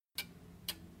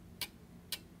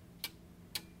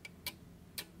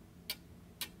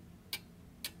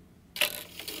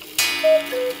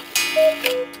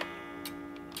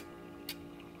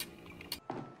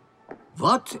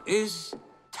What is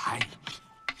time?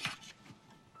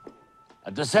 A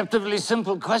deceptively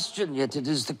simple question, yet it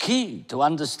is the key to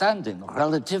understanding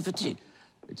relativity.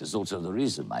 It is also the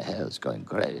reason my hair is going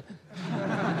grey.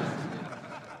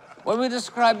 When we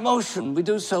describe motion, we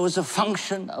do so as a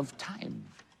function of time.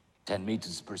 10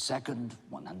 meters per second,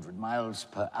 100 miles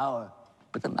per hour.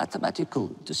 But the mathematical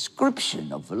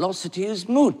description of velocity is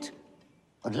moot,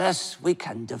 unless we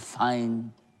can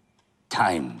define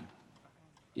time.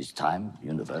 Is time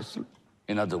universal?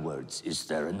 In other words, is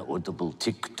there an audible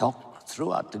tick-tock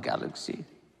throughout the galaxy?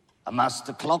 A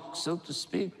master clock, so to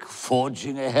speak,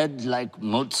 forging ahead like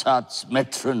Mozart's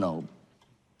metronome?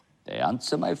 The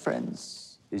answer, my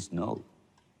friends, is no.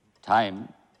 Time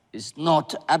is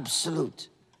not absolute.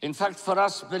 In fact, for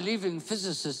us believing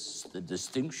physicists, the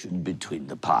distinction between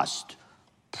the past,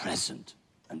 present,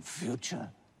 and future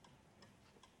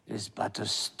is but a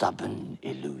stubborn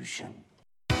illusion.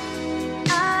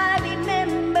 I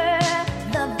remember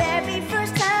the very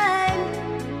first time.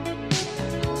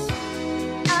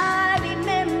 I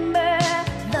remember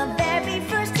the very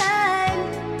first time.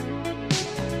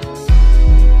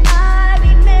 I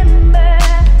remember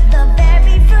the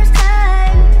very first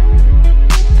time.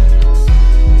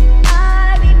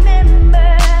 I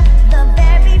remember the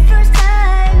very first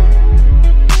time.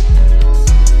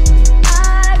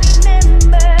 I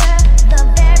remember the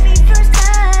very first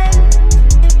time.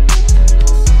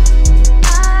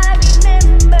 I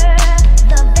remember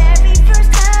the very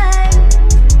first time.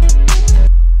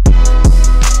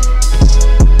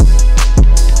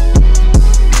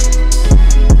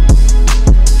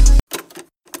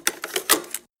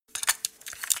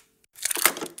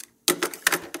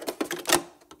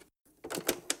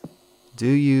 Do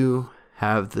you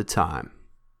have the time?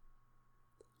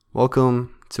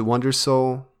 Welcome to Wonder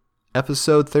Soul,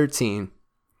 episode 13.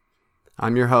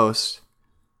 I'm your host,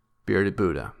 Bearded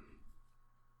Buddha.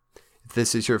 If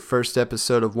this is your first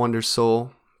episode of Wonder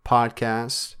Soul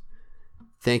podcast,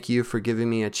 thank you for giving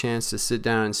me a chance to sit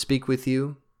down and speak with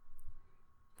you.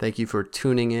 Thank you for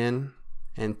tuning in,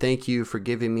 and thank you for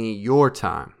giving me your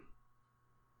time.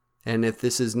 And if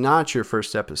this is not your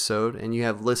first episode and you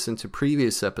have listened to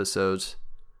previous episodes,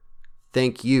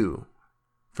 thank you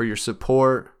for your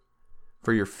support,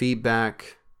 for your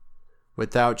feedback.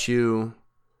 Without you,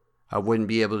 I wouldn't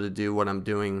be able to do what I'm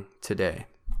doing today.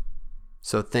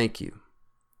 So thank you.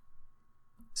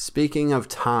 Speaking of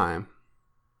time,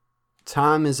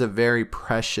 time is a very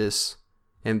precious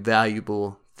and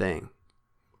valuable thing.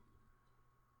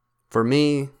 For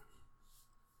me,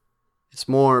 it's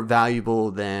more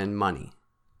valuable than money.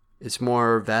 It's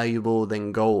more valuable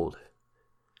than gold.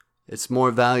 It's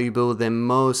more valuable than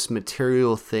most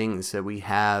material things that we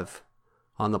have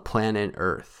on the planet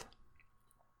Earth.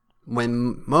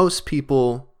 When most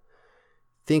people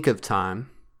think of time,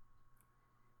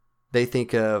 they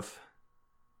think of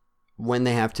when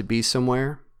they have to be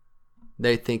somewhere.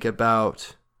 They think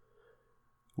about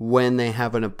when they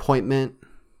have an appointment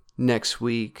next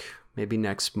week, maybe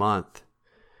next month.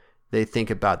 They think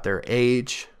about their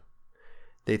age.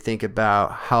 They think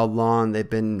about how long they've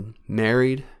been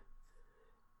married.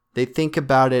 They think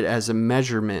about it as a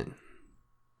measurement.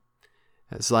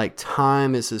 It's like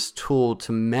time is this tool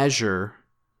to measure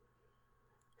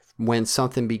when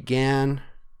something began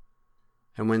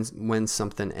and when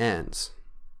something ends.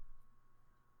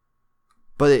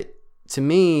 But to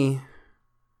me,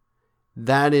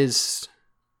 that is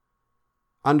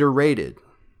underrated.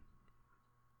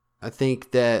 I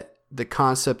think that the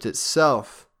concept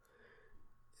itself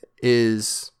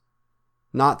is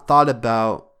not thought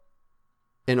about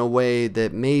in a way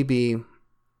that maybe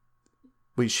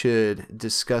we should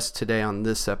discuss today on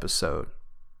this episode.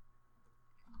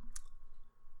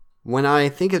 When I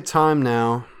think of time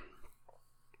now,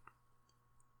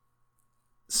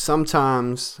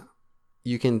 sometimes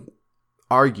you can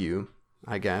argue,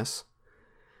 I guess,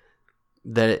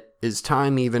 that is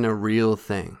time even a real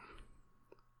thing?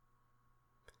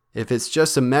 If it's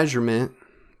just a measurement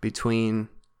between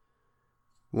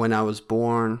when I was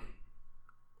born,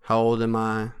 how old am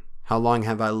I, how long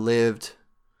have I lived,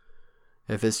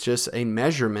 if it's just a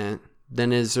measurement,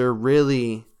 then is there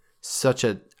really such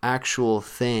an actual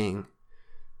thing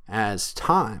as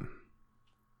time?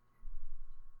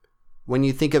 When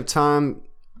you think of time,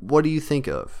 what do you think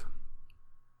of?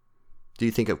 Do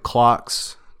you think of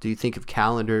clocks? Do you think of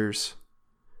calendars?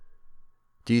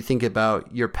 Do you think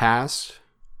about your past?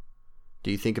 Do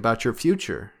you think about your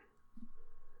future?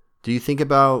 Do you think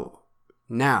about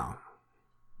now?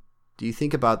 Do you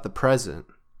think about the present?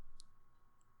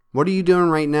 What are you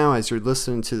doing right now as you're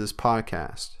listening to this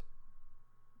podcast?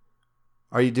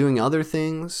 Are you doing other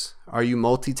things? Are you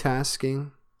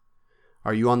multitasking?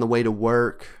 Are you on the way to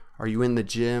work? Are you in the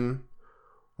gym?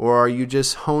 Or are you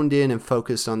just honed in and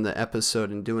focused on the episode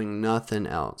and doing nothing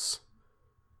else?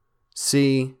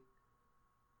 See,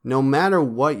 no matter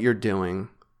what you're doing,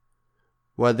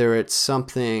 whether it's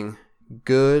something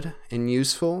good and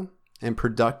useful and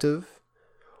productive,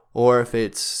 or if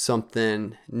it's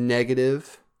something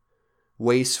negative,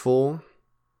 wasteful,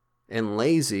 and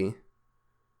lazy,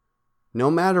 no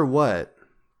matter what,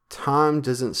 time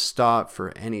doesn't stop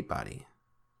for anybody.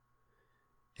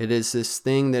 It is this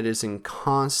thing that is in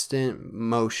constant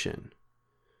motion.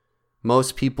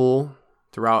 Most people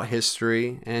throughout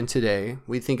history and today,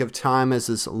 we think of time as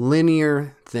this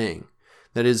linear thing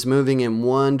that is moving in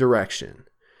one direction.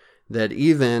 That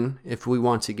even if we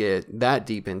want to get that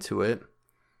deep into it,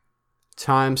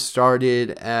 time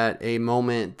started at a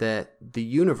moment that the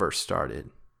universe started.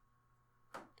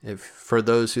 For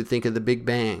those who think of the Big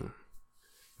Bang,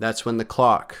 that's when the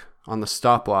clock on the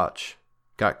stopwatch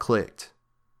got clicked.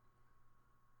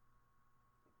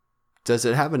 Does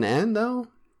it have an end though?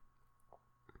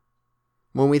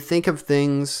 When we think of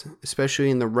things, especially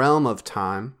in the realm of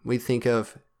time, we think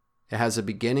of it has a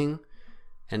beginning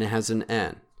and it has an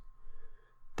end.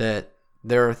 That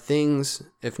there are things,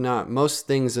 if not most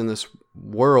things in this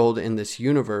world, in this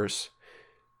universe,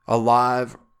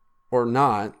 alive or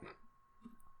not,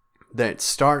 that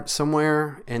start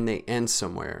somewhere and they end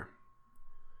somewhere.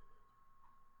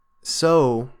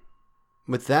 So,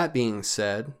 with that being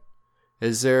said,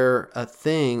 is there a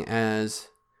thing as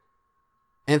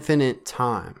infinite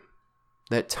time?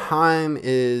 That time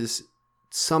is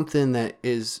something that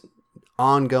is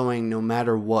ongoing no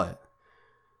matter what.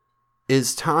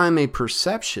 Is time a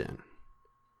perception?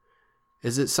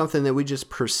 Is it something that we just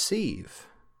perceive?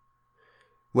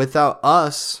 Without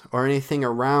us or anything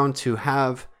around to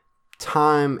have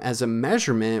time as a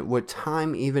measurement, would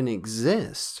time even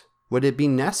exist? Would it be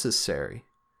necessary?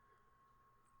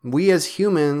 We as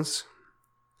humans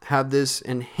have this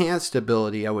enhanced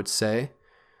ability, I would say,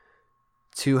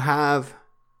 to have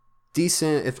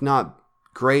decent, if not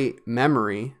great,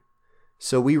 memory.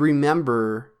 So we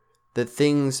remember the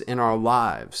things in our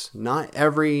lives, not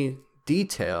every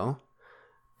detail,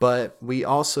 but we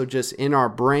also just in our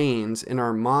brains, in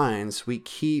our minds, we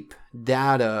keep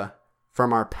data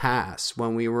from our past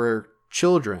when we were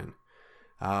children,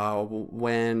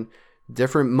 when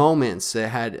different moments that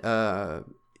had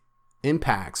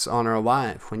impacts on our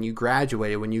life, when you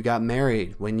graduated, when you got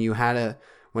married, when you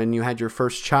had your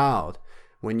first child,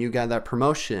 when you got that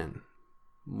promotion,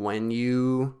 when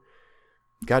you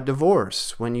got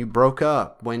divorced, when you broke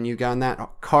up, when you got in that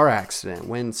car accident,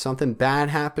 when something bad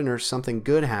happened or something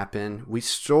good happened, we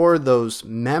store those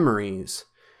memories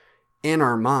in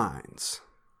our minds.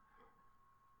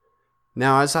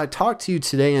 Now, as I talk to you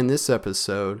today in this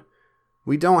episode,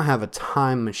 we don't have a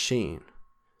time machine.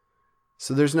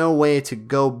 So there's no way to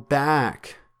go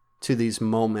back to these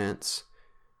moments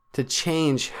to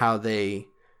change how they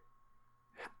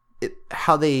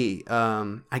turned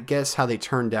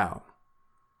out.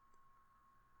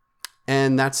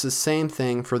 And that's the same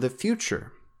thing for the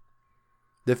future.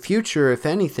 The future, if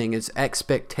anything, is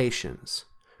expectations,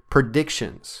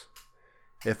 predictions.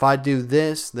 If I do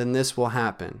this, then this will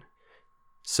happen.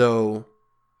 So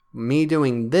me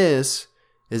doing this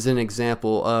is an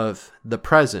example of the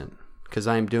present, because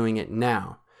I'm doing it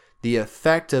now. The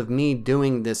effect of me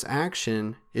doing this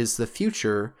action is the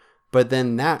future, but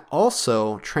then that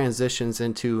also transitions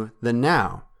into the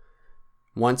now.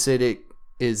 Once it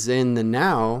is in the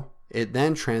now, it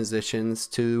then transitions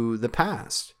to the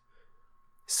past.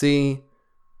 See,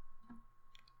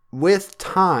 with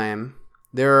time,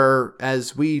 there are,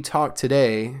 as we talk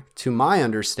today, to my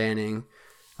understanding,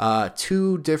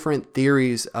 two different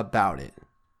theories about it.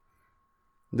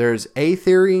 There's A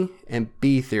theory and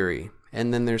B theory.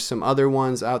 And then there's some other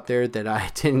ones out there that I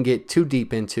didn't get too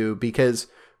deep into because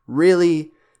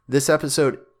really this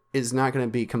episode is not going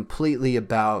to be completely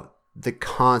about the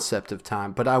concept of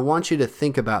time, but I want you to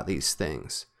think about these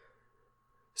things.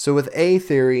 So with A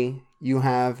theory, you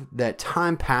have that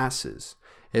time passes.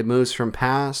 It moves from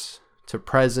past to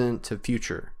present to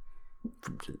future.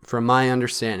 From my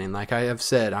understanding, like I have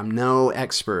said, I'm no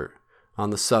expert on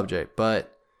the subject,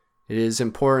 but it is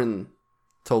important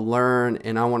to learn,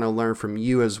 and I want to learn from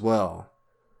you as well.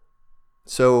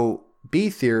 So B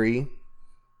theory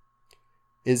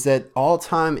is that all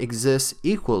time exists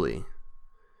equally.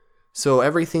 So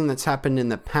everything that's happened in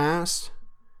the past,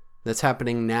 that's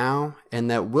happening now,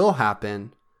 and that will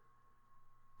happen,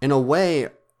 in a way,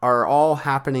 are all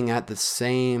happening at the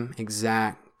same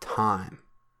exact time.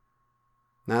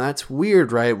 Now that's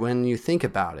weird, right, when you think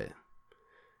about it.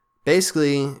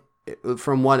 Basically,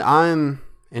 from what I'm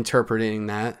interpreting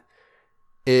that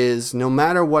is no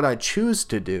matter what I choose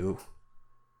to do,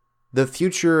 the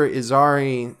future is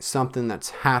already something that's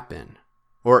happened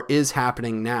or is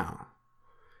happening now.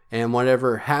 And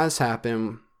whatever has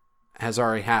happened has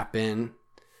already happened.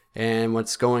 And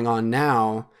what's going on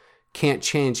now can't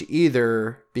change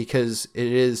either, because it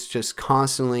is just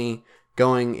constantly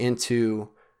going into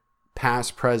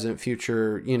past, present,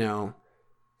 future,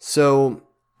 So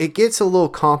it gets a little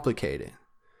complicated.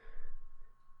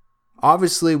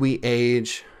 Obviously, we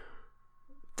age,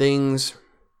 things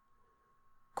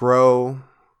grow,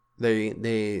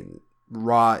 they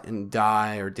rot and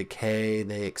die or decay,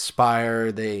 they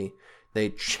expire, they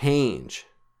change.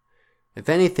 If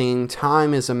anything,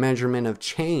 time is a measurement of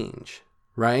change,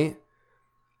 right?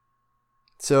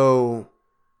 So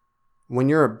when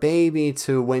you're a baby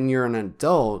to when you're an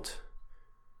adult,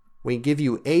 we give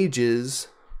you ages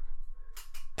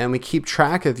and we keep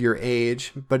track of your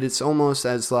age, but it's almost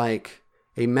as like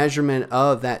a measurement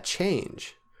of that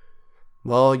change.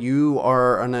 Well,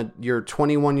 you're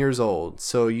 21 years old,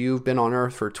 so you've been on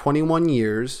Earth for 21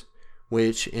 years,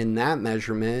 which in that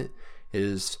measurement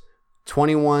is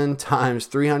 21 times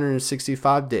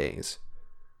 365 days.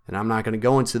 And I'm not going to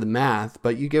go into the math,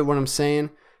 but you get what I'm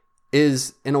saying?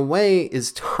 Is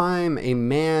time a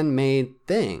man-made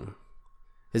thing?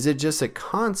 Is it just a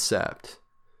concept?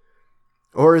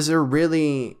 Or is there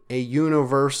really a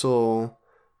universal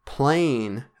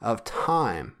plane of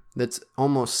time that's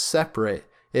almost separate,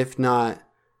 if not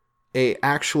a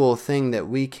actual thing that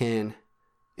we can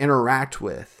interact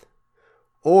with?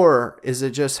 Or is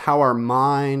it just how our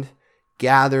mind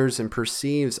gathers and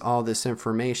perceives all this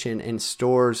information and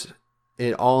stores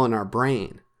it all in our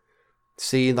brain?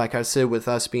 See, like I said, with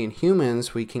us being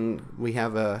humans, we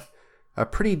have a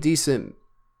pretty decent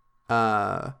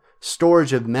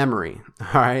storage of memory.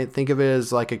 All right, think of it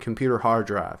as like a computer hard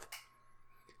drive.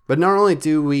 But not only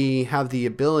do we have the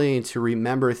ability to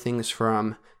remember things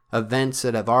from events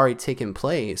that have already taken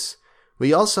place,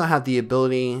 we also have the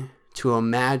ability to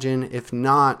imagine, if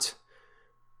not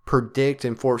predict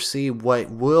and foresee, what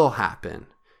will happen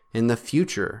in the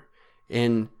future.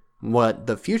 And what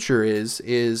the future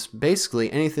is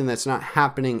basically anything that's not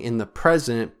happening in the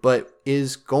present, but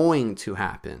is going to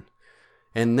happen.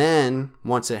 And then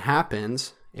once it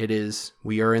happens,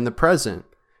 we are in the present.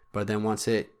 But then once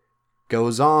it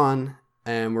goes on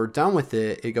and we're done with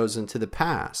it, it goes into the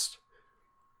past.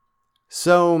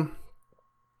 So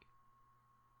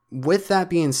with that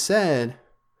being said,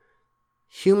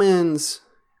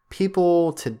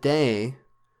 people today,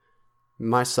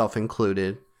 myself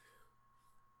included,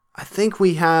 I think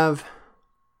we have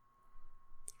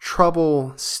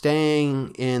trouble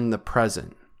staying in the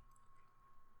present.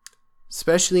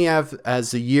 Especially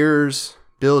as the years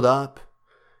build up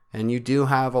and you do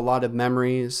have a lot of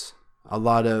memories, a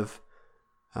lot of,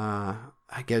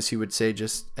 I guess you would say,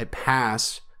 just a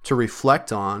past to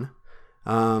reflect on.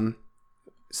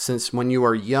 Since when you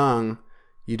are young,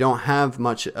 you don't have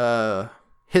much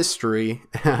history,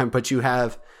 but you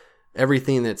have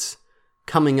everything that's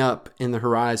coming up in the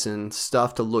horizon,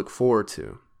 stuff to look forward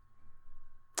to.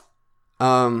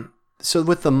 So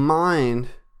with the mind,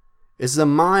 is the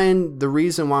mind the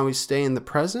reason why we stay in the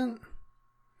present?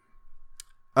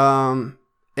 And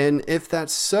if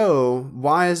that's so,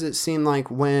 why does it seem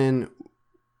like when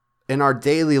in our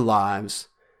daily lives,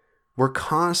 we're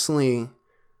constantly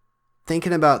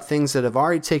thinking about things that have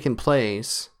already taken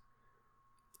place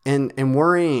and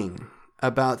worrying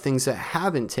about things that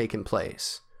haven't taken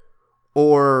place,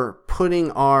 or putting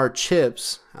our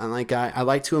chips, I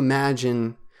like to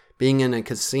imagine being in a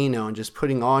casino and just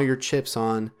putting all your chips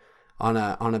on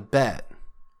a bet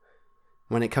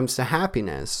when it comes to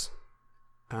happiness.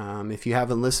 If you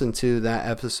haven't listened to that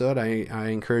episode, I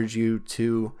encourage you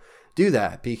to do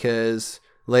that, because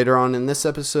later on in this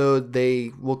episode,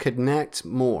 they will connect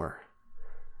more.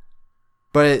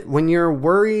 But when you're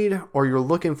worried or you're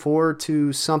looking forward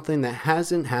to something that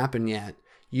hasn't happened yet,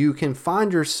 you can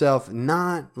find yourself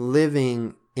not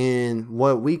living in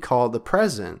what we call the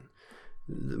present,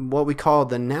 what we call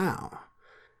the now.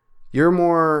 Your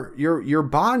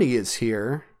body is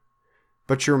here,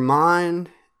 but your mind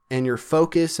and your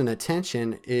focus and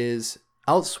attention is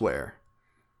elsewhere.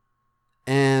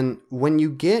 And when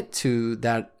you get to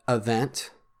that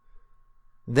event,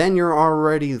 then you're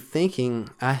already thinking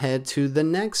ahead to the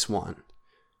next one,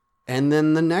 and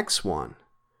then the next one.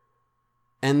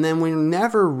 And then we're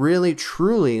never really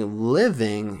truly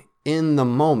living in the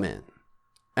moment.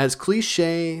 As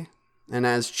cliche and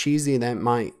as cheesy that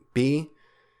might be,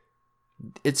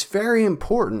 it's very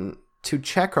important to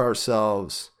check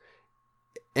ourselves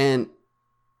and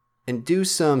and do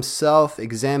some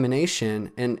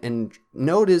self-examination and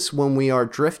notice when we are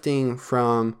drifting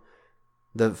from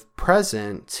the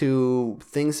present to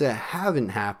things that haven't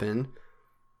happened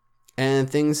and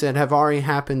things that have already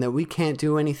happened that we can't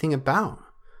do anything about.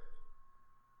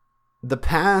 The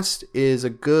past is a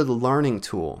good learning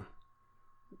tool.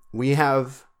 We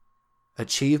have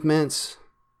achievements,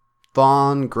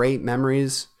 fond, great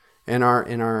memories in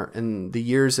the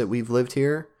years that we've lived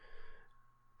here.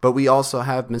 But we also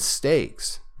have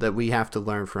mistakes that we have to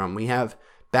learn from. We have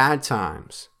bad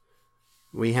times.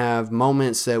 We have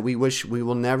moments that we wish we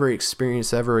will never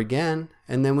experience ever again.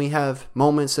 And then we have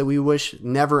moments that we wish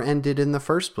never ended in the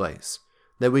first place.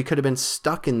 That we could have been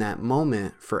stuck in that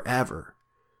moment forever.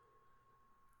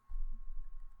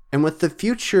 And with the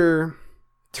future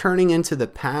turning into the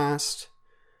past,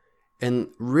 and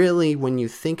really when you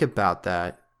think about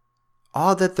that,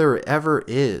 all that there ever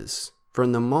is,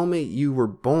 from the moment you were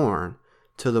born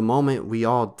to the moment we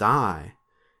all die,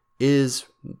 is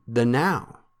the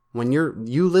now. When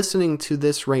you listening to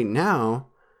this right now,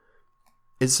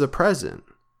 it's the present.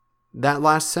 That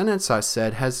last sentence I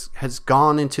said has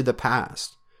gone into the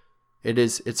past.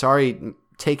 It's already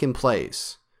taken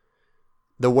place.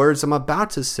 The words I'm about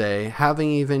to say haven't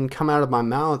even come out of my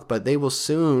mouth, but they will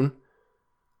soon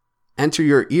enter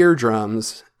your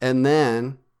eardrums and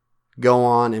then go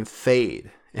on and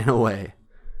fade in a way.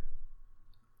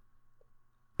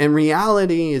 And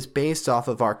reality is based off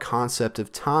of our concept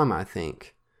of time, I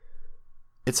think.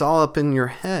 It's all up in your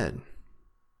head.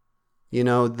 You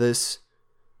know, this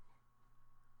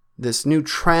new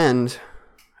trend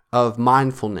of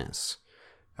mindfulness.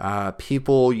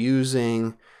 People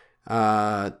using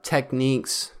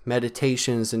techniques,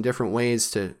 meditations, and different ways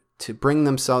to bring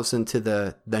themselves into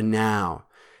the now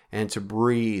and to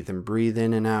breathe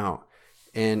in and out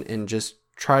and just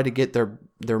try to get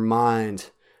their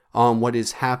mind on what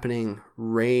is happening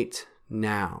right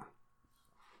now.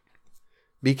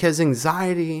 Because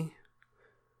anxiety,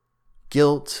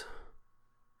 guilt,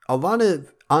 a lot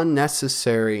of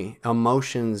unnecessary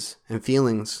emotions and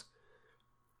feelings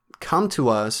come to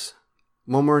us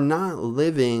when we're not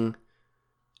living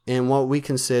in what we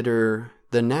consider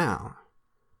the now.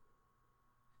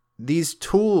 These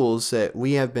tools that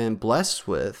we have been blessed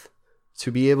with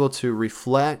to be able to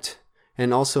reflect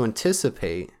and also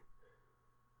anticipate,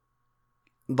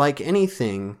 like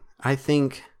anything, I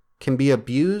think can be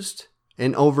abused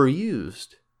and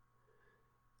overused.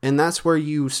 And that's where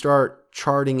you start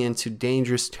charting into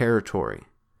dangerous territory.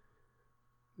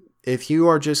 If you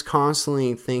are just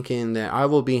constantly thinking that I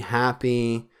will be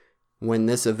happy when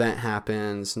this event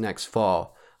happens next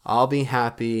fall, I'll be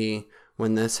happy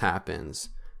when this happens,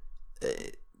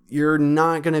 you're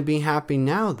not going to be happy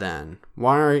now then.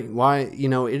 Why,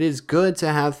 it is good to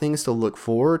have things to look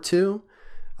forward to,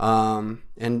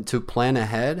 and to plan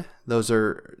ahead.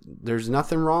 There's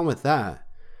nothing wrong with that.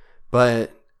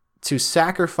 But to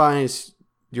sacrifice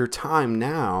your time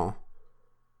now,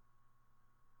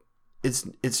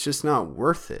 it's just not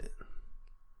worth it.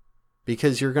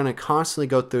 Because you're going to constantly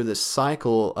go through this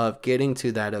cycle of getting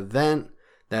to that event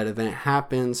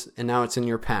happens, and now it's in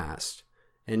your past.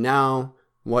 And now,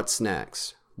 what's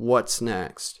next? What's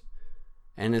next?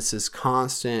 And it's this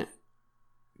constant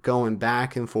going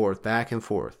back and forth, back and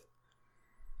forth.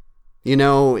 You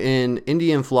know, in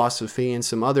Indian philosophy and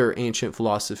some other ancient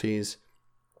philosophies,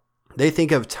 they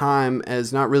think of time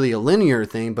as not really a linear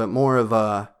thing, but more of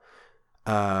a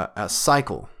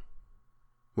cycle,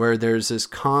 where there's this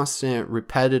constant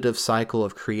repetitive cycle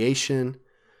of creation,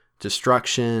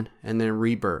 destruction, and then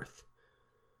rebirth.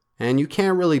 And you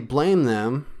can't really blame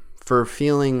them for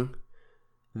feeling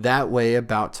that way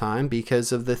about time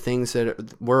because of the things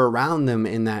that were around them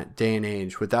in that day and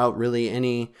age, without really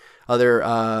any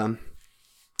other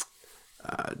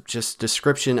just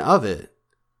description of it.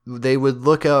 They would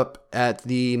look up at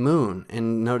the moon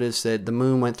and notice that the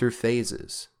moon went through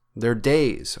phases. Their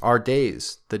days are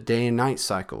days, the day and night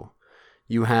cycle.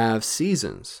 You have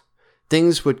seasons.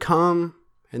 Things would come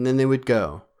and then they would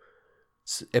go,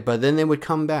 but then they would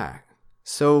come back.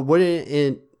 So wouldn't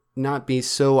it not be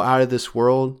so out of this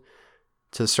world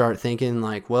to start thinking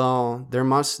like, well,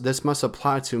 this must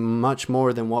apply to much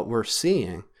more than what we're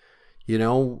seeing? You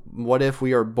know, what if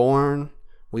we are born,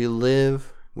 we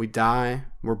live, we die,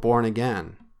 we're born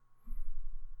again?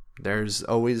 There's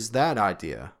always that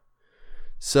idea.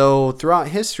 So throughout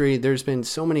history, there's been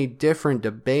so many different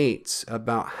debates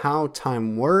about how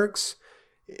time works,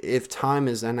 if time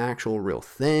is an actual real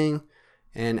thing,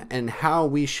 and how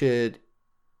we should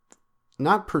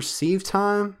not perceive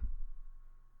time,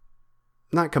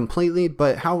 not completely,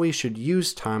 but how we should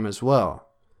use time as well.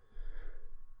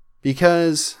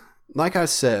 Because like I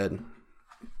said,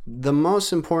 the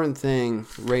most important thing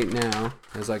right now,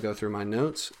 as I go through my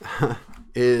notes,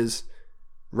 is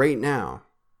right now,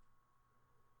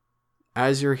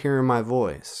 as you're hearing my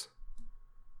voice.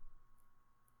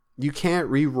 You can't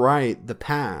rewrite the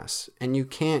past, and you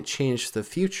can't change the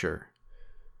future.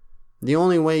 The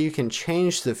only way you can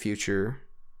change the future,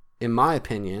 in my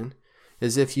opinion,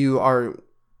 is if you are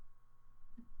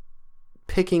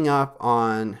picking up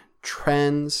on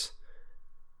trends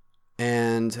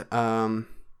and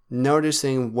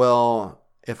noticing, well,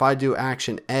 if I do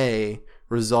action A,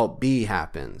 result B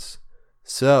happens.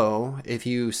 So if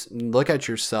you look at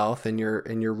yourself and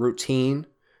your routine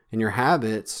and your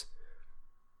habits,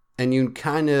 and you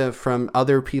kind of, from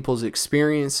other people's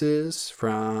experiences,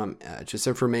 from just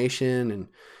information and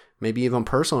maybe even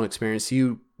personal experience,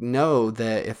 you know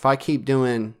that if I keep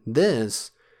doing this,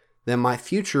 then my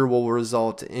future will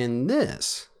result in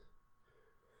this.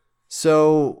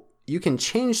 So you can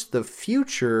change the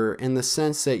future in the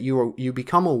sense that you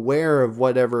become aware of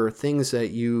whatever things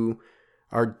that you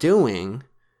are doing,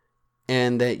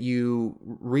 and that you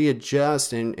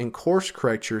readjust and course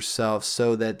correct yourself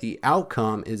so that the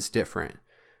outcome is different.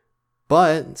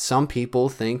 But some people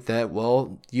think that,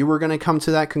 well, you were going to come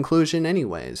to that conclusion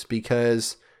anyways,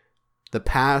 because the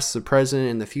past, the present,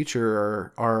 and the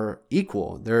future are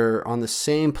equal. They're on the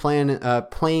same plane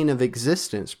of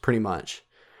existence, pretty much.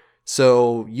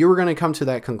 So you were going to come to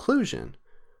that conclusion.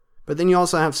 But then you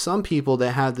also have some people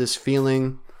that have this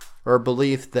feeling or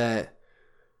belief that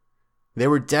they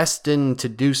were destined to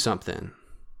do something.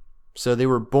 So they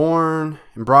were born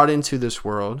and brought into this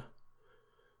world,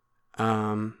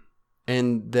 and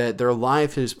that their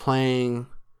life is playing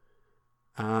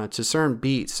to certain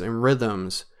beats and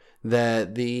rhythms,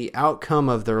 that the outcome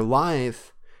of their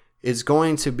life is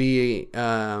going to be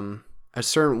a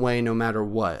certain way no matter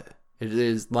what. It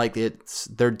is like it's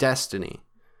their destiny.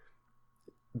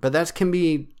 But that can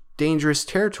be dangerous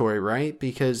territory, right?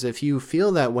 Because if you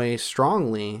feel that way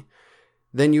strongly,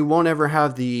 then you won't ever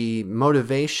have the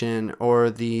motivation or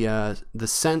the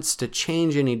sense to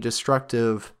change any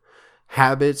destructive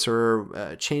habits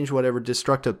or change whatever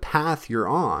destructive path you're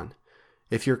on.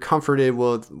 If you're comforted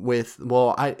with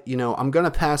well, I'm going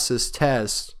to pass this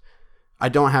test. I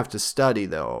don't have to study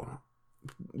though,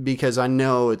 because I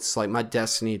know it's like my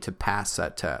destiny to pass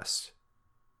that test.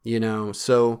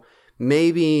 So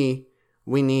maybe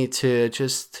we need to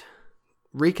just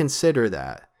reconsider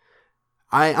that.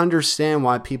 I understand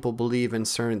why people believe in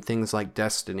certain things like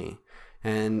destiny,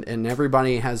 and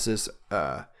everybody has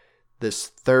this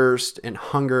thirst and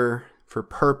hunger for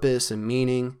purpose and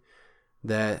meaning,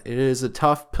 that it is a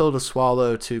tough pill to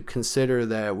swallow to consider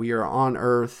that we are on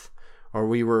earth, or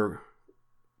we were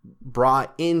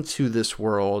brought into this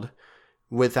world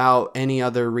without any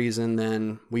other reason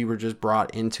than we were just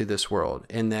brought into this world,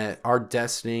 and that our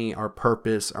destiny, our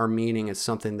purpose, our meaning is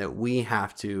something that we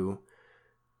have to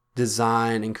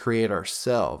design and create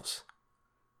ourselves.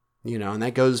 And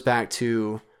that goes back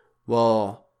to,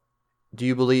 well, do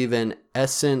you believe in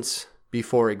essence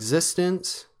before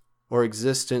existence, or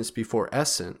existence before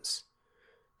essence?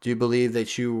 Do you believe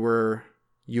that you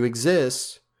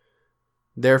exist,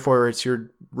 therefore it's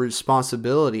your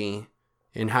responsibility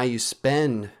in how you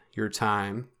spend your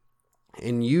time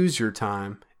and use your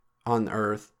time on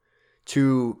earth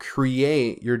to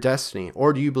create your destiny?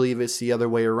 Or do you believe it's the other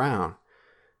way around?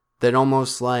 That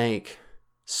almost like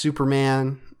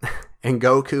Superman and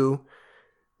Goku,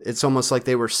 it's almost like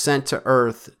they were sent to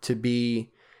Earth to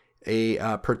be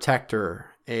a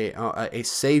protector, a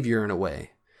savior in a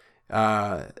way.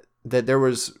 That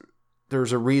there's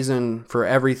a reason for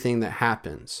everything that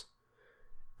happens.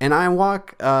 And I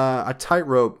walk a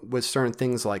tightrope with certain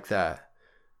things like that.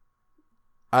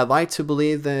 I like to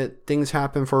believe that things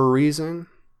happen for a reason,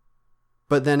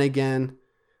 but then again,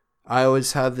 I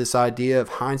always have this idea of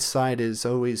hindsight is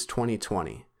always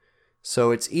 20/20. So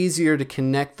it's easier to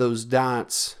connect those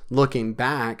dots looking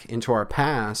back into our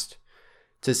past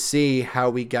to see how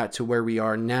we got to where we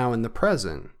are now in the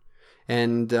present.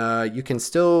 And you can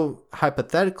still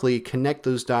hypothetically connect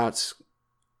those dots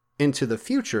into the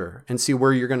future and see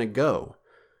where you're going to go,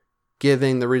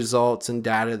 given the results and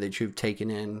data that you've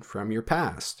taken in from your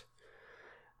past.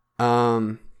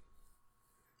 Either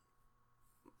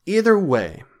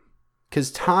way, because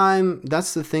time,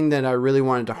 that's the thing that I really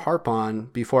wanted to harp on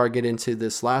before I get into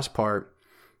this last part,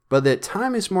 but that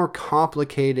time is more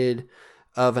complicated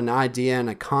of an idea and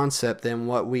a concept than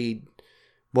what we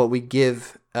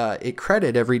give it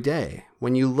credit every day.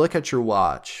 When you look at your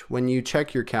watch, when you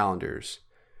check your calendars,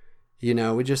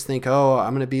 we just think, oh,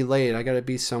 I'm going to be late. I got to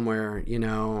be somewhere,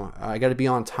 I got to be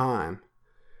on time.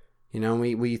 You know,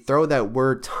 we throw that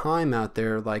word time out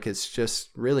there like it's just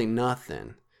really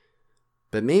nothing.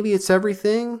 But maybe it's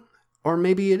everything, or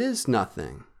maybe it is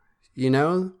nothing, you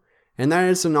know? And that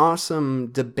is an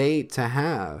awesome debate to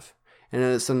have. And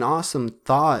it's an awesome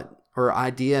thought or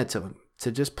idea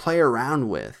to just play around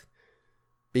with.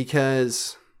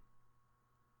 Because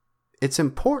it's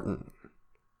important.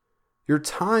 Your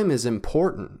time is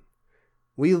important.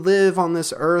 We live on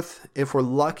this earth, if we're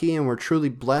lucky and we're truly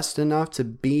blessed enough to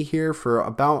be here for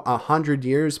about 100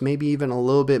 years, maybe even a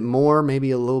little bit more,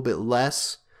 maybe a little bit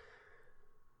less.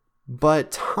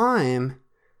 But time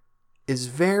is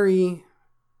very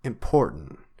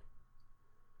important.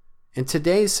 In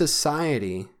today's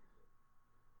society,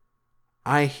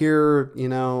 I hear, you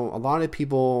know, a lot of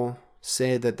people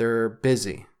say that they're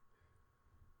busy,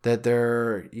 that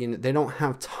they don't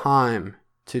have time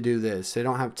to do this. They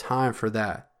don't have time for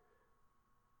that.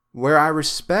 Where I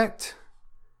respect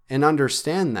and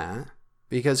understand that,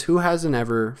 because who hasn't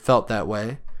ever felt that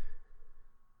way?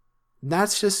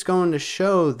 That's just going to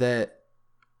show that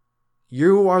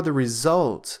you are the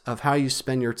result of how you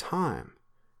spend your time,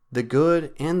 the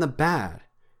good and the bad.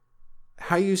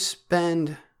 How you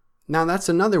spend. Now that's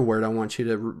another word I want you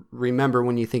to remember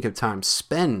when you think of time.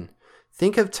 Spend.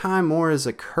 Think of time more as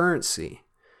a currency.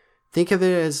 Think of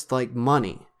it as like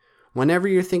money. Whenever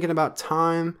you're thinking about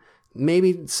time,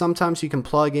 maybe sometimes you can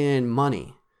plug in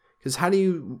money. Because how do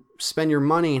you spend your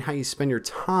money and how you spend your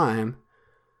time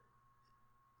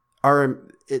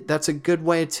that's a good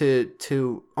way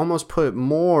to almost put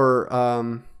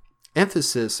more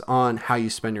emphasis on how you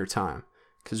spend your time.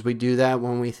 Because we do that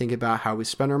when we think about how we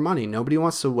spend our money. Nobody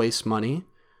wants to waste money.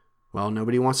 Well,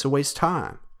 nobody wants to waste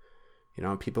time. You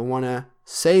know, people want to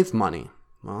save money.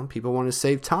 Well, people want to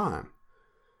save time.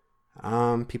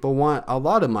 People want a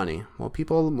lot of money. Well,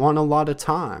 people want a lot of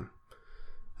time.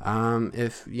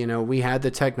 If, you know, we had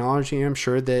the technology, I'm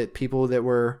sure that people that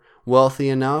were wealthy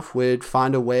enough would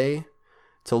find a way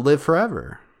to live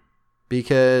forever.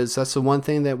 Because that's the one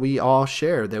thing that we all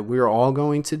share, that we're all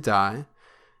going to die.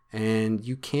 And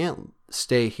you can't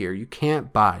stay here. You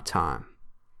can't buy time.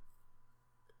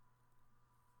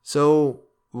 So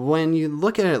when you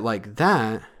look at it like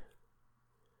that,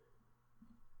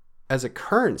 as a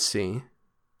currency,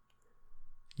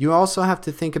 you also have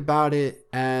to think about it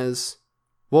as,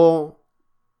 well,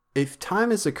 if time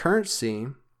is a currency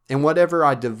and whatever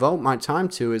I devote my time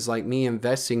to is like me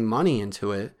investing money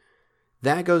into it,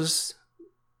 that goes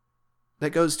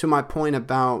to my point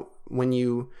about when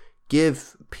you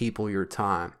give people your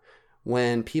time.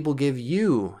 When people give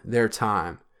you their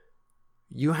time,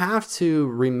 you have to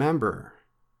remember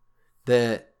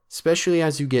that, especially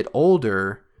as you get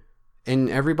older, and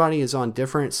everybody is on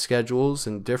different schedules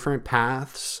and different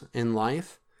paths in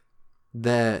life,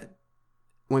 that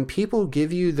when people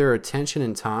give you their attention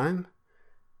and time,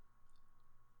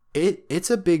 it's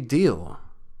a big deal.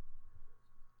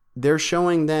 They're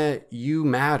showing that you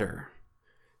matter,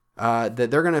 that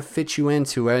they're going to fit you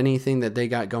into anything that they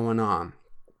got going on.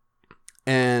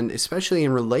 And especially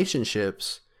in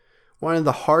relationships, one of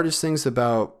the hardest things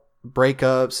about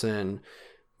breakups and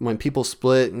when people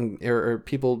split and or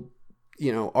people,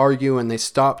 you know, argue and they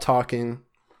stop talking,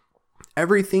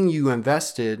 everything you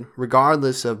invested,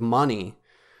 regardless of money,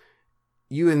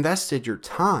 you invested your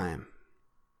time.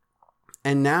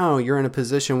 And now you're in a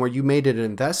position where you made an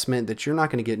investment that you're not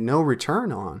going to get no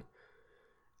return on.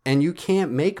 And you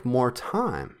can't make more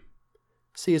time.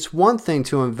 See, it's one thing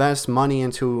to invest money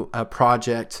into a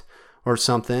project or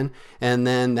something, and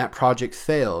then that project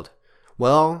failed.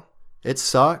 Well, it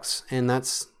sucks, and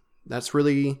that's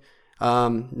really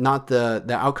not the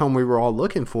outcome we were all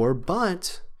looking for,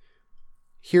 but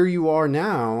here you are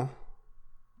now,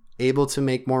 able to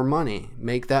make more money,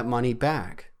 make that money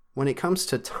back. When it comes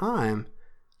to time,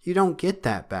 you don't get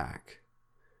that back.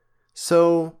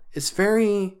 So it's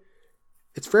very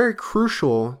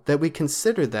crucial that we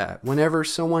consider that whenever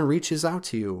someone reaches out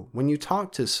to you, when you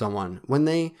talk to someone, when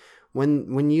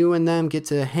you and them get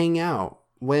to hang out,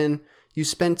 when you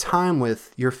spend time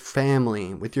with your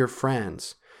family, with your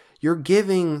friends, you're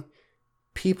giving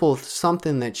people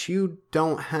something that you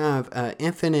don't have an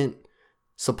infinite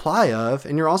supply of,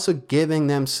 and you're also giving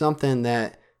them something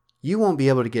that you won't be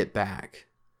able to get back.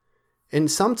 And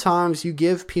sometimes you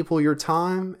give people your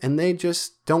time and they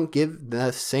just don't give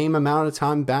the same amount of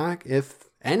time back, if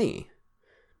any.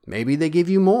 Maybe they give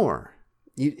you more.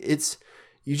 You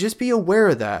just be aware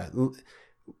of that.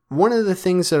 One of the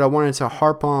things that I wanted to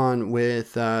harp on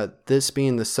with this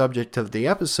being the subject of the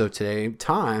episode today,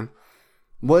 time,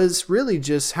 was really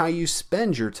just how you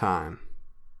spend your time.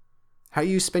 How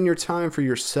you spend your time for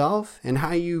yourself and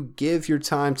how you give your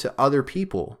time to other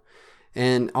people.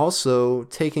 and also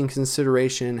take in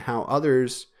consideration how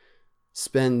others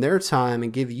spend their time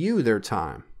and give you their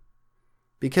time.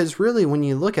 Because really, when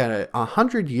you look at it,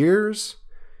 100 years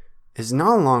is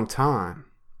not a long time.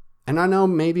 And I know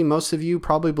maybe most of you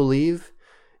probably believe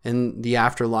in the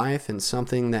afterlife and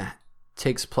something that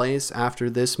takes place after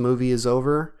this movie is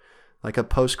over, like a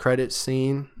post-credit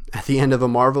scene at the end of a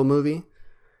Marvel movie.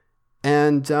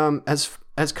 And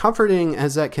as comforting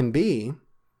as that can be,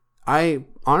 I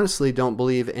honestly don't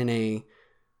believe in a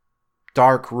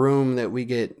dark room that we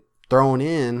get thrown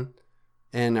in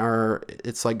and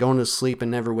it's like going to sleep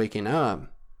and never waking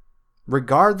up.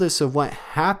 Regardless of what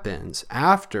happens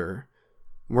after,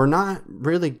 we're not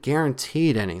really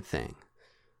guaranteed anything.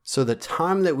 So the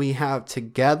time that we have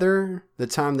together, the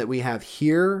time that we have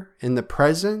here in the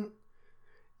present,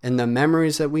 and the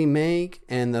memories that we make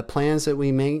and the plans that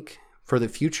we make for the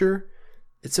future,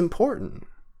 it's important.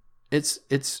 It's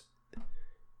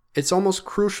almost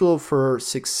crucial for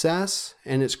success,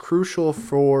 and it's crucial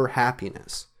for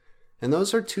happiness. And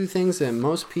those are two things that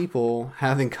most people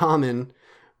have in common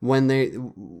when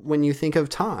you think of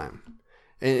time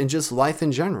and just life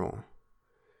in general.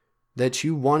 That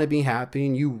you want to be happy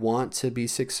and you want to be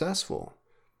successful.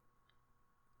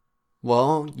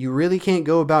 Well, you really can't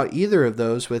go about either of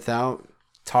those without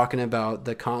talking about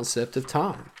the concept of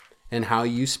time and how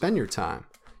you spend your time.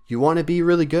 You want to be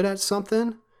really good at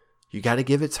something? You got to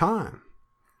give it time.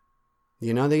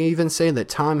 You know, they even say that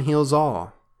time heals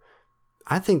all.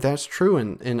 I think that's true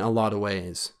in a lot of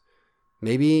ways.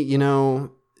 Maybe,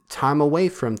 time away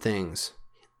from things,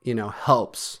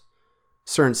 helps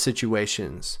certain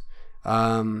situations.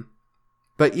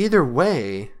 But either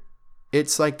way,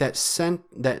 it's like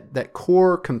that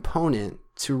core component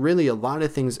to really a lot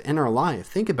of things in our life.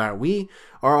 Think about it. We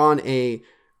are on a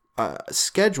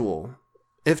schedule,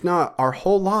 if not our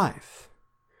whole life.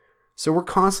 So we're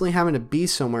constantly having to be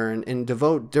somewhere and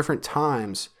devote different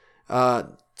times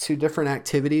to different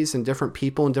activities and different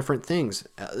people and different things.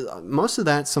 Most of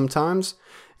that sometimes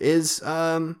is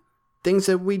things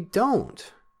that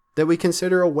we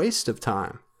consider a waste of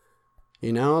time.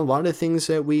 A lot of things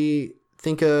that we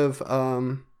think of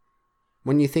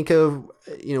when you think of,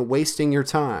 wasting your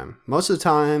time. Most of the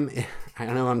time, I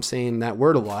know I'm saying that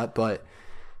word a lot, but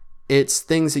it's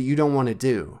things that you don't want to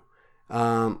do.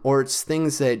 Or it's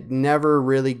things that never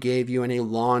really gave you any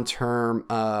long-term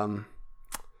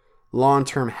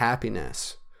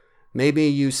happiness. Maybe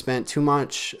you spent too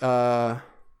much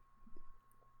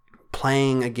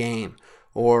playing a game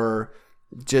or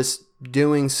just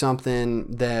doing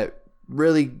something that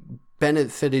really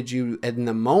benefited you in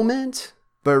the moment,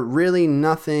 but really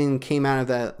nothing came out of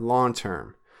that long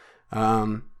term.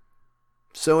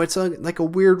 So it's like a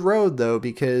weird road though,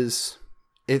 because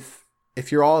if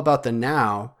you're all about the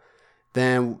now,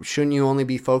 then shouldn't you only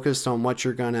be focused on what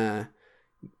you're gonna,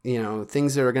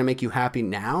 things that are gonna make you happy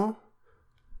now?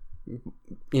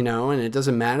 And it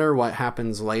doesn't matter what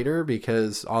happens later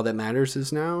because all that matters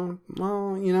is now.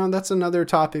 Well, that's another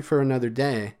topic for another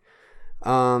day.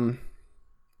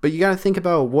 But you got to think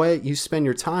about what you spend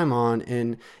your time on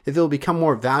and if it'll become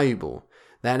more valuable.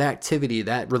 That activity,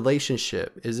 that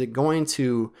relationship, is it going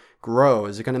to grow?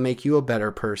 Is it going to make you a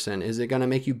better person? Is it going to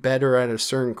make you better at a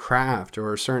certain craft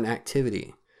or a certain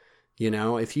activity?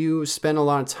 If you spend a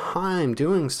lot of time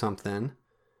doing something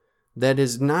that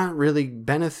is not really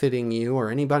benefiting you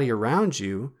or anybody around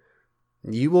you,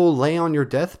 you will lay on your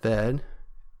deathbed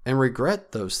and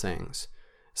regret those things.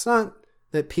 It's not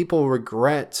that people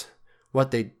regret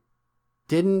what they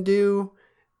didn't do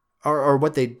or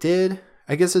what they did.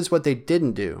 I guess it's what they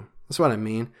didn't do. That's what I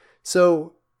mean.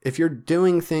 So if you're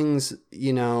doing things,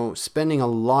 spending a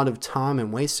lot of time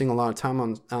and wasting a lot of time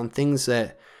on things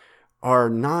that are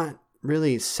not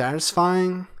really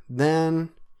satisfying, then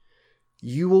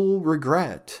you will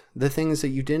regret the things that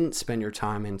you didn't spend your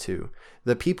time into,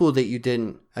 the people that you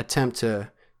didn't attempt to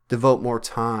devote more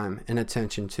time and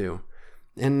attention to.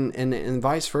 And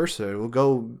vice versa. It will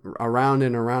go around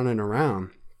and around and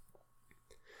around.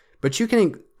 But you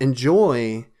can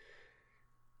enjoy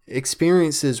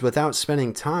experiences without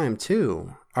spending time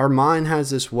too. Our mind has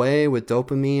this way with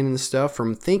dopamine and stuff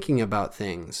from thinking about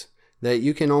things that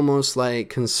you can almost like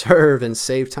conserve and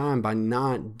save time by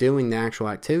not doing the actual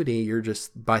activity. You're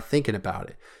just by thinking about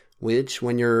it, which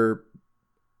when you're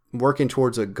working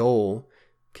towards a goal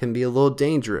can be a little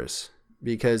dangerous.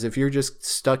 Because if you're just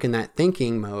stuck in that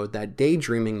thinking mode, that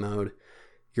daydreaming mode,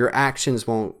 your actions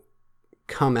won't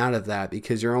come out of that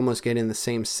because you're almost getting the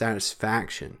same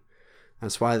satisfaction.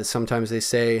 That's why sometimes they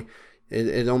say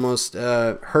it almost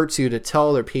hurts you to tell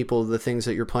other people the things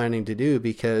that you're planning to do,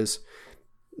 because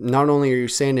not only are you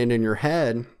saying it in your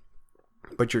head,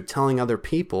 but you're telling other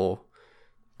people,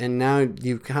 and now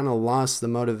you've kind of lost the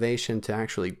motivation to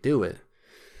actually do it.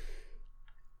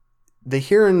 The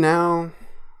here and now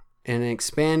and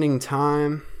expanding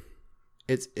time,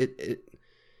 it's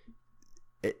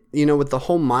with the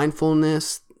whole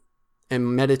mindfulness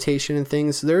and meditation and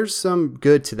things, there's some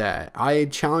good to that. I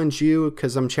challenge you,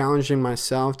 because I'm challenging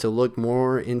myself to look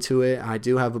more into it. I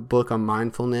do have a book on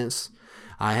mindfulness.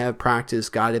 I have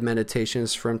practiced guided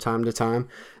meditations from time to time.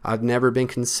 I've never been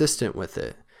consistent with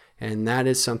it. And that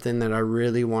is something that I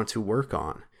really want to work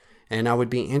on. And I would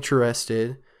be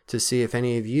interested to see if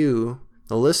any of you,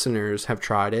 the listeners, have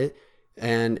tried it.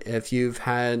 And if you've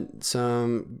had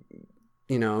some,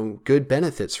 good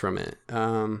benefits from it.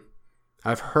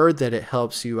 I've heard that it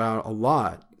helps you out a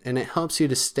lot. And it helps you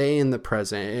to stay in the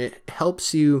present. It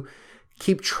helps you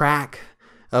keep track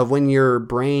of when your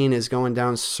brain is going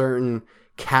down certain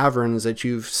caverns that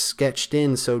you've sketched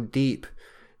in so deep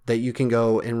that you can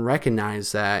go and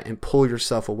recognize that and pull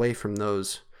yourself away from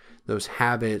those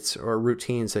habits or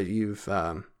routines that you've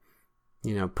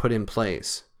put in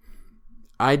place.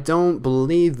 I don't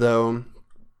believe, though,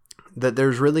 that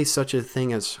there's really such a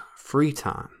thing as free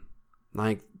time.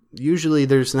 Like, usually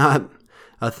there's not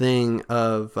a thing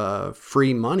of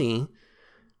free money,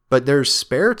 but there's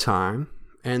spare time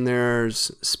and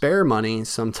there's spare money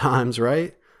sometimes,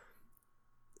 right?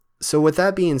 So with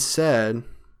that being said,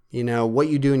 what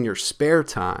you do in your spare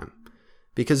time,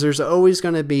 because there's always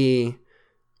going to be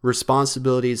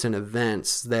responsibilities and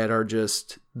events that are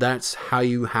that's how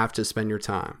you have to spend your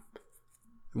time.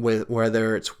 With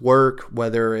whether it's work,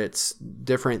 whether it's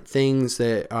different things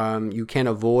that you can't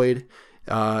avoid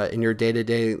in your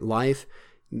day-to-day life,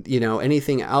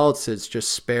 anything else is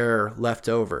just spare left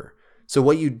over. So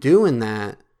what you do in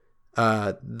that,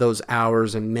 those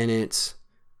hours and minutes,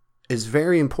 is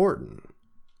very important,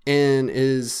 and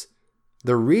is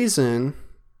the reason,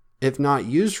 if not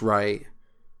used right,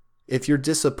 if you're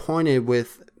disappointed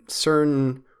with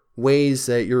certain ways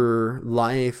that your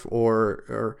life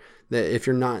or that if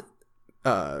you're not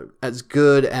as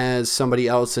good as somebody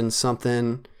else in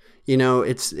something,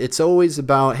 it's always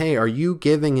about, hey, are you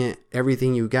giving it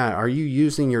everything you got? Are you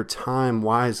using your time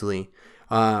wisely?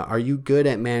 Are you good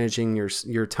at managing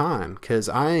your time? Because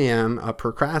I am a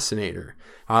procrastinator.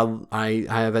 I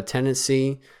have a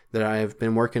tendency that I have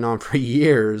been working on for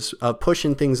years of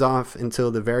pushing things off until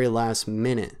the very last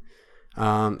minute,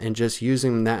 and just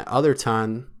using that other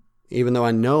time, even though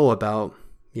I know about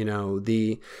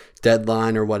the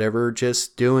deadline or whatever,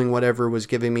 just doing whatever was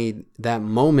giving me that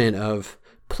moment of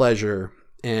pleasure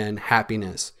and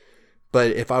happiness.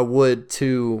 But if I would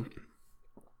to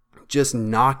just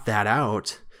knock that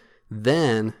out,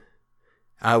 then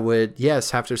I would,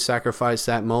 yes, have to sacrifice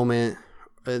that moment,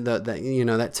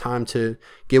 that time to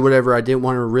get whatever I didn't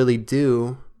want to really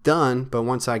do done. But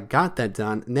once I got that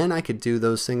done, then I could do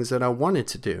those things that I wanted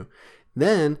to do.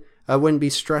 Then I wouldn't be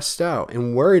stressed out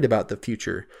and worried about the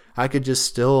future. I could just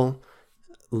still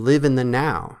live in the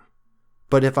now.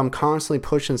 But if I'm constantly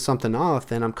pushing something off,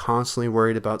 then I'm constantly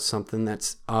worried about something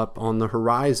that's up on the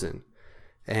horizon.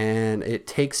 And it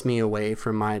takes me away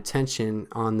from my attention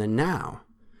on the now.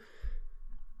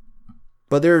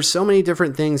 But there are so many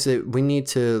different things that we need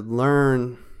to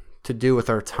learn to do with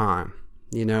our time.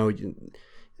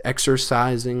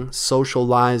 Exercising,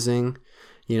 socializing,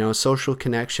 social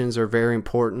connections are very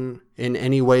important in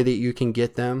any way that you can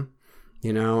get them.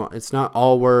 It's not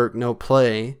all work, no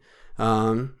play.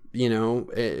 Don't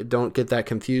get that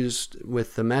confused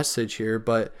with the message here,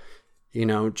 but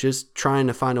just trying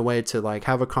to find a way to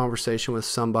have a conversation with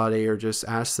somebody, or just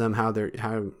ask them how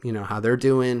they're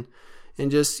doing, and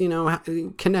just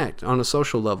connect on a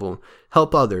social level,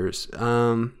 help others,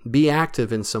 be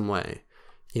active in some way.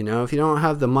 If you don't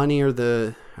have the money or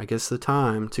the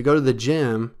time to go to the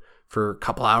gym for a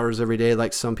couple hours every day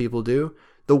like some people do,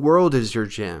 the world is your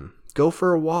gym. Go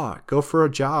for a walk, go for a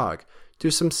jog,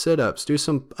 do some sit-ups, do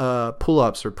some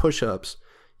pull-ups or push-ups.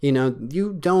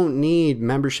 You don't need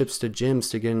memberships to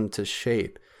gyms to get into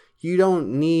shape. You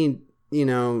don't need,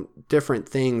 different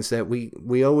things that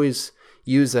we always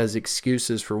use as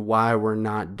excuses for why we're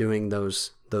not doing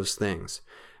those things.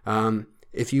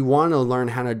 If you want to learn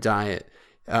how to diet,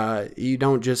 you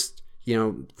don't just,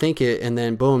 think it and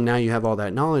then boom, now you have all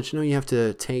that knowledge. No, you have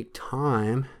to take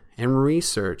time and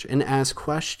research and ask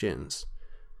questions.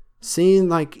 Seeing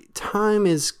time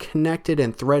is connected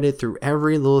and threaded through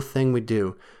every little thing we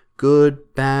do.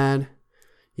 Good, bad,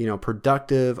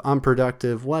 productive,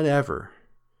 unproductive, whatever.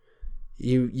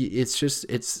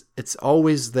 It's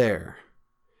always there.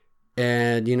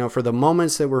 And, for the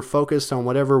moments that we're focused on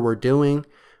whatever we're doing,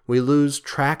 we lose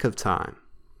track of time.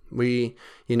 They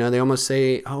almost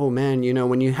say, oh man,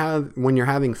 when you're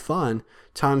having fun,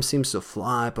 time seems to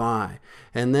fly by.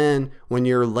 And then when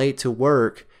you're late to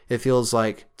work, it feels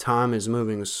like time is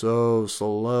moving so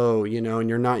slow,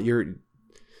 and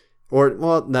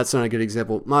well, that's not a good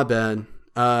example. My bad.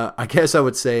 I guess I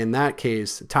would say in that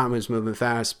case, time is moving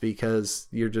fast because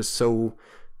you're just so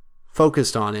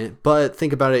focused on it. But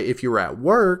think about it, if you were at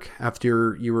work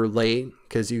after you were late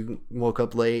because you woke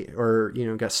up late or,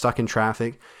 got stuck in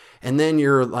traffic, and then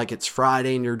you're like, it's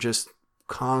Friday and you're just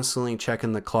constantly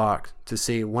checking the clock to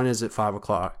see when is it 5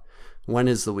 o'clock? When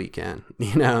is the weekend?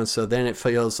 So then it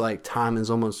feels like time is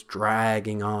almost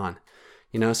dragging on,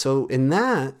 so in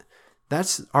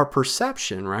that's our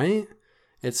perception, right?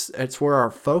 It's where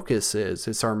our focus is.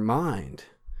 It's our mind.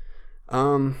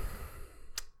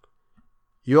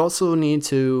 You also need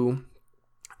to,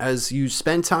 as you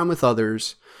spend time with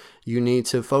others, you need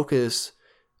to focus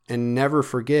and never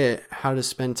forget how to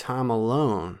spend time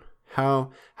alone.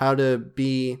 How to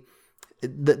be,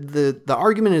 the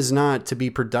argument is not to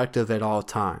be productive at all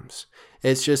times.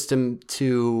 It's just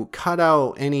to cut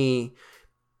out any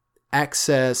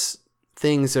excess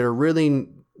things that are really,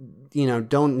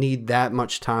 don't need that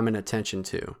much time and attention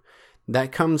to.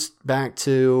 That comes back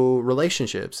to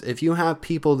relationships. If you have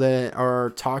people that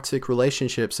are toxic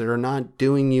relationships that are not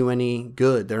doing you any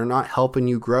good, that are not helping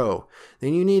you grow,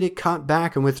 then you need to cut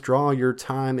back and withdraw your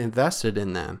time invested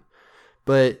in them.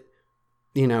 But,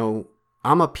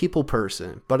 I'm a people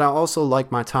person, but I also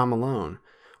like my time alone.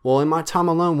 Well, in my time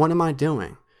alone, what am I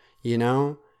doing?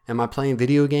 Am I playing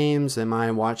video games? Am I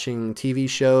watching TV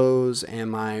shows?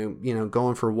 Am I,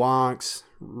 going for walks,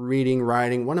 reading,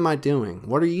 writing? What am I doing?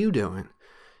 What are you doing?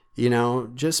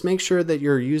 Just make sure that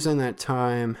you're using that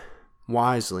time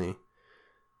wisely.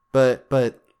 But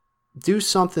do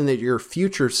something that your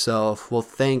future self will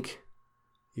thank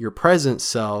your present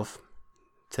self.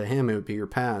 To him, it would be your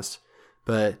past.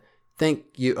 But thank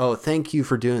you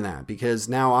for doing that, because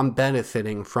now I'm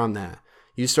benefiting from that.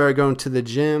 You started going to the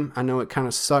gym. I know it kind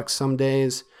of sucks some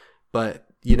days, but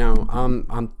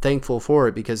I'm thankful for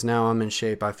it because now I'm in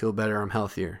shape. I feel better. I'm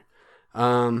healthier.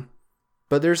 But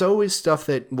there's always stuff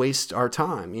that wastes our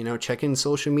time. Checking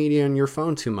social media on your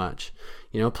phone too much.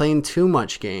 Playing too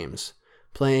much games.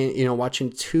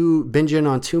 Binging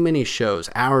on too many shows,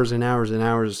 hours and hours and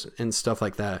hours and stuff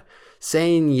like that.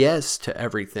 Saying yes to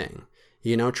everything.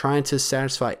 Trying to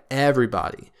satisfy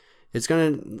everybody. It's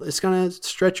gonna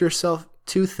stretch yourself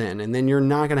too thin, and then you're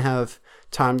not going to have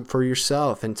time for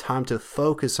yourself and time to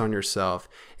focus on yourself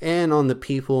and on the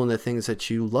people and the things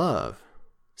that you love.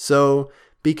 So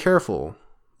be careful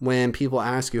when people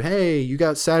ask you, hey, you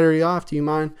got Saturday off, do you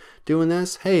mind doing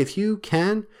this? Hey, if you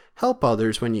can, help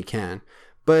others when you can,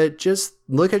 but just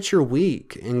look at your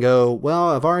week and go, well,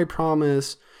 I've already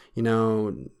promised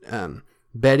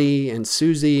Betty and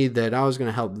Susie that I was going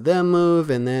to help them move,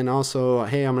 and then also,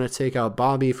 hey, I'm going to take out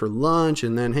Bobby for lunch,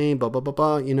 and then, hey, blah, blah,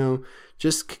 blah, blah,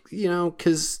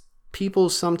 because people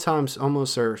sometimes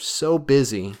almost are so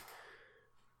busy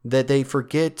that they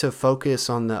forget to focus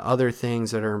on the other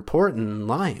things that are important in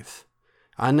life.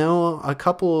 I know a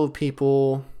couple of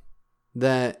people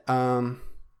that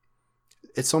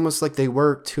it's almost like they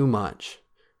work too much.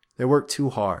 They work too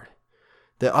hard.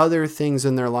 The other things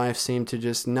in their life seem to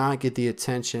just not get the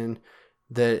attention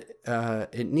that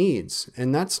it needs.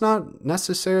 And that's not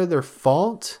necessarily their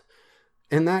fault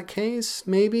in that case,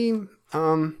 maybe.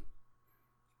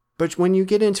 But when you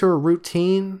get into a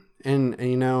routine and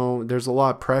there's a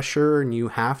lot of pressure and you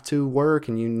have to work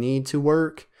and you need to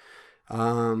work,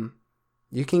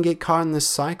 you can get caught in this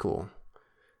cycle.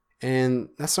 And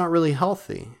that's not really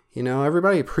healthy.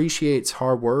 Everybody appreciates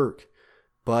hard work.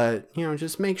 But,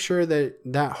 just make sure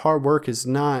that hard work is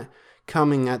not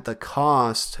coming at the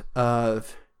cost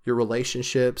of your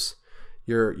relationships,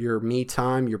 your me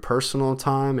time, your personal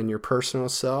time, and your personal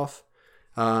self.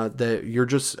 That you're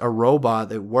just a robot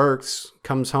that works,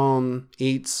 comes home,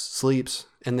 eats, sleeps,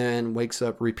 and then wakes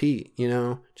up, repeat.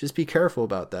 Just be careful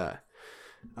about that.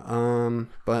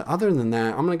 But other than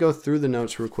that, I'm going to go through the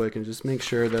notes real quick and just make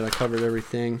sure that I covered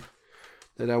everything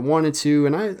that I wanted to.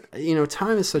 And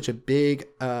time is such a big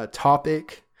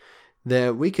topic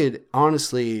that we could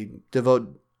honestly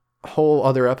devote whole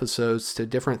other episodes to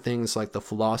different things like the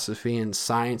philosophy and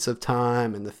science of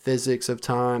time and the physics of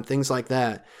time, things like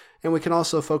that. And we can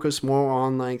also focus more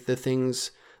on like the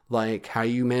things like how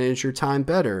you manage your time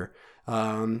better,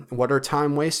 what are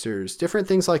time wasters, different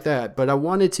things like that. But I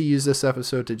wanted to use this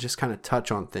episode to just kind of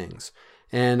touch on things.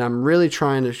 And I'm really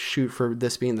trying to shoot for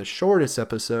this being the shortest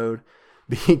episode,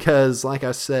 because like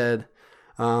I said,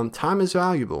 time is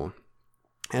valuable.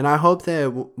 And I hope that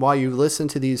while you listen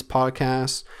to these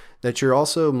podcasts, that you're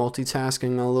also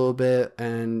multitasking a little bit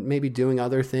and maybe doing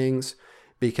other things,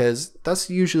 because that's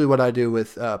usually what I do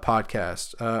with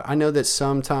podcasts. I know that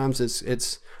sometimes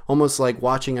it's almost like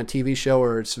watching a TV show,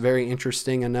 or it's very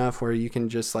interesting enough where you can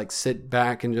just like sit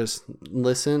back and just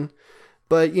listen.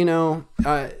 But, you know,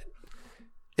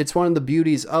 it's one of the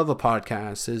beauties of a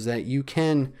podcast is that you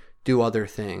can do other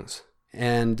things.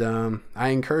 And I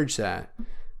encourage that.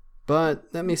 But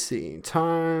let me see.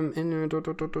 Time,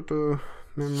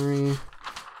 memory,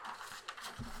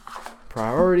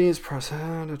 priorities,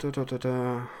 process.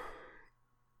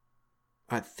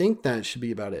 I think that should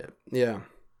be about it. Yeah.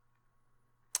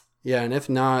 Yeah, and if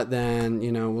not, then,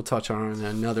 you know, we'll touch on it in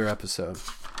another episode.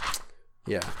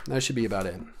 Yeah, that should be about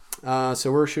it.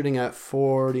 So we're shooting at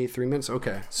 43 minutes.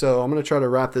 Okay, so I'm going to try to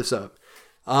wrap this up.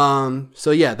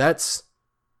 So yeah,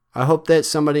 I hope that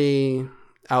somebody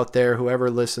out there,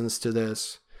 whoever listens to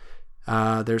this,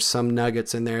 there's some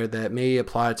nuggets in there that may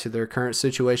apply to their current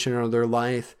situation or their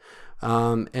life.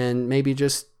 And maybe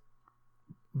just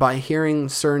by hearing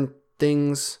certain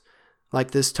things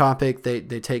like this topic, they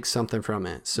take something from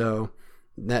it. So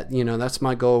that, you know, that's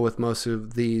my goal with most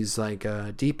of these like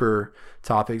deeper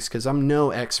topics, because I'm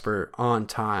no expert on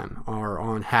time or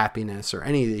on happiness or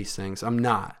any of these things. I'm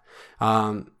not.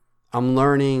 I'm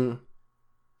learning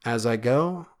as I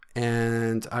go,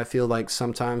 and I feel like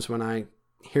sometimes when I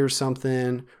hear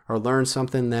something or learn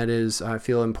something that is I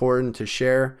feel important to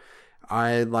share,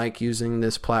 I like using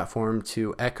this platform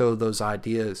to echo those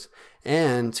ideas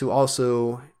and to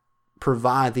also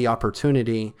provide the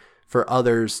opportunity for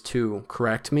others to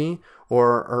correct me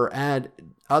or add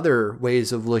other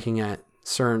ways of looking at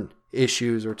certain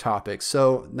issues or topics.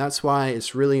 So that's why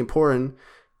it's really important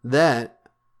that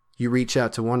you reach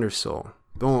out to Wondersoul.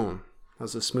 Boom. That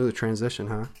was a smooth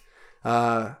transition,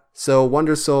 huh? So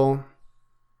Wondersoul,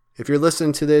 if you're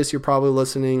listening to this, you're probably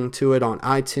listening to it on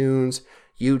iTunes,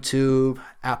 YouTube,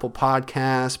 Apple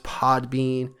Podcasts,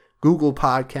 Podbean, Google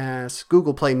Podcasts,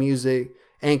 Google Play Music,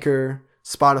 Anchor,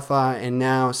 Spotify, and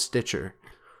now Stitcher.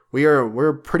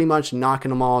 We're pretty much knocking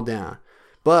them all down.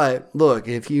 But look,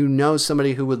 if you know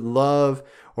somebody who would love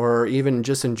or even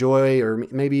just enjoy or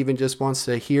maybe even just wants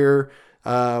to hear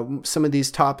some of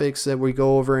these topics that we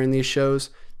go over in these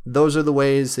shows, those are the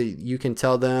ways that you can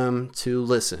tell them to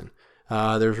listen.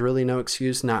 There's really no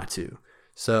excuse not to.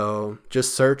 So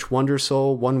just search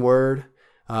Wondersoul, one word,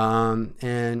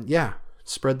 and yeah,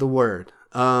 spread the word.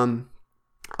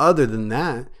 Other than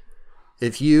that,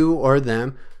 if you or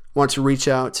them want to reach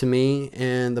out to me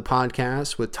and the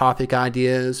podcast with topic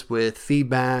ideas, with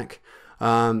feedback,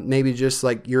 maybe just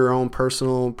like your own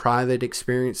personal private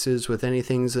experiences with any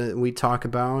things that we talk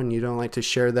about and you don't like to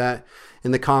share that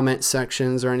in the comment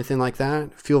sections or anything like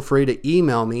that, feel free to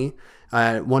email me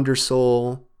at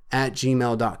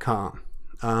wondersoul@gmail.com.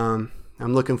 I'm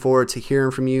looking forward to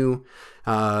hearing from you.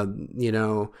 You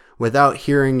know, without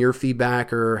hearing your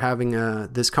feedback or having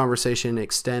this conversation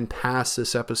extend past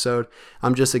this episode,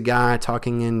 I'm just a guy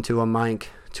talking into a mic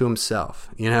to himself,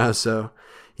 you know, so,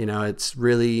 you know, it's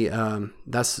really,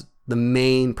 that's the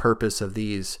main purpose of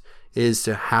these, is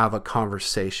to have a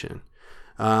conversation.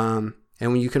 And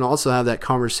you can also have that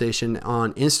conversation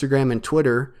on Instagram and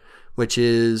Twitter, which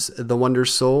is the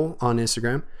Wondersoul on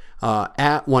Instagram,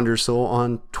 at Wondersoul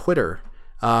on Twitter.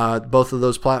 Both of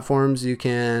those platforms you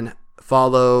can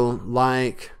follow,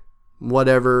 like,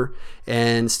 whatever,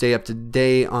 and stay up to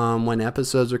date on when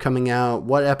episodes are coming out,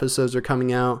 what episodes are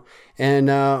coming out, and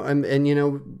you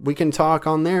know, we can talk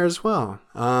on there as well,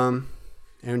 and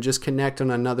just connect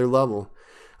on another level.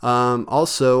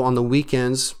 Also on the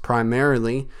weekends,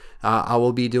 primarily, I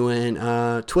will be doing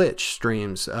Twitch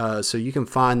streams, so you can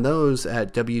find those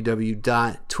at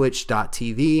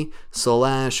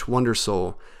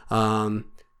www.twitch.tv/Wondersoul.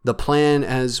 The plan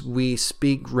as we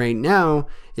speak right now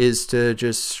is to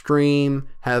just stream,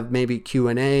 have maybe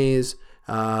Q&As,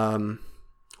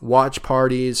 watch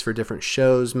parties for different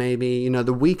shows maybe. You know,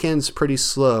 the weekend's pretty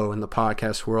slow in the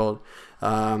podcast world.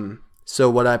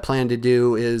 So what I plan to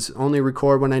do is only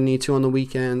record when I need to on the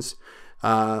weekends,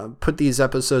 put these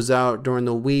episodes out during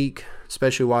the week,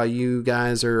 especially while you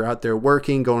guys are out there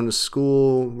working, going to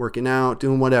school, working out,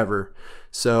 doing whatever.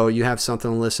 So you have something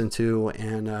to listen to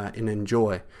and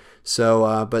enjoy.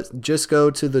 So, but just go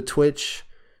to the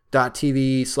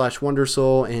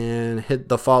twitch.tv/Wondersoul and hit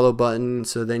the follow button.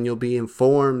 So then you'll be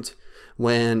informed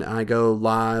when I go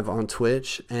live on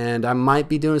Twitch. And I might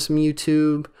be doing some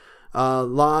YouTube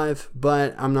live,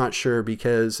 but I'm not sure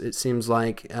because it seems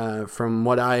like from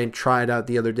what I tried out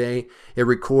the other day, it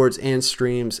records and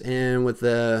streams, and with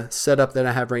the setup that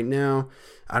I have right now,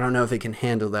 I don't know if it can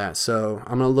handle that. So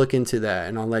I'm going to look into that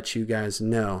and I'll let you guys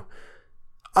know.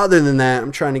 Other than that,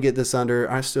 I'm trying to get this under.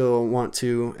 I still want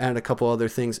to add a couple other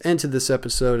things into this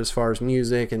episode as far as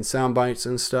music and sound bites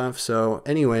and stuff. So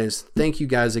anyways, thank you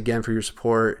guys again for your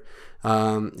support.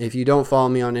 If you don't follow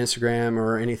me on Instagram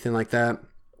or anything like that,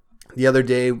 the other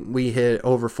day we hit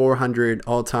over 400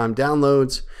 all-time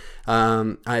downloads.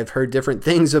 I've heard different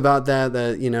things about that,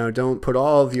 don't put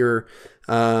all of your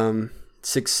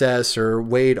success or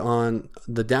weight on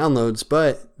the downloads,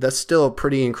 but that's still a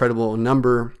pretty incredible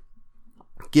number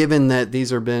given that these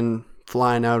have been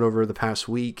flying out over the past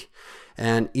week.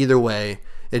 And either way,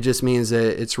 it just means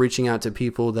that it's reaching out to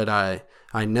people that I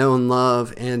know and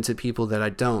love, and to people that I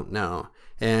don't know,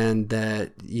 and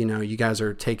that, you guys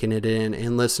are taking it in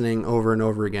and listening over and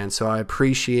over again. So I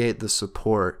appreciate the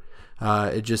support.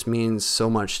 It just means so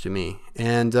much to me.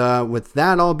 And with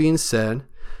that all being said,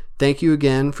 thank you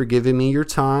again for giving me your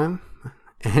time,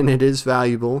 and it is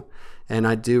valuable. And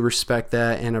I do respect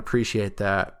that and appreciate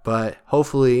that. But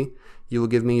hopefully you will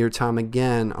give me your time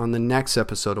again on the next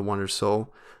episode of Wonder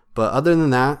Soul. But other than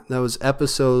that, that was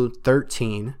episode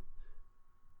 13.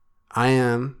 I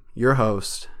am your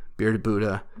host, Bearded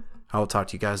Buddha. I will talk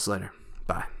to you guys later.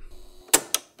 Bye.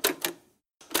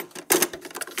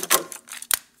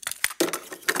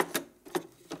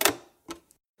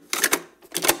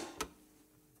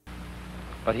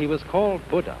 But he was called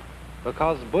Buddha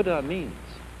because Buddha means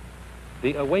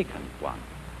the awakened one,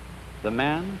 the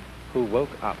man who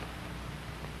woke up.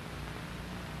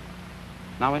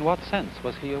 Now, in what sense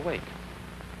was he awake?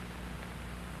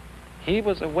 He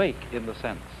was awake in the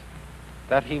sense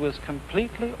that he was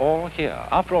completely all here.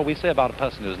 After all, we say about a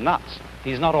person who's nuts,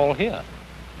 he's not all here.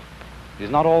 He's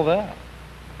not all there.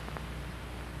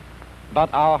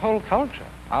 But our whole culture,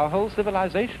 our whole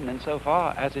civilization,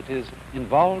 insofar as it is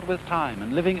involved with time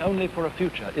and living only for a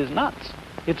future, is nuts.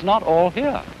 It's not all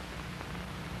here.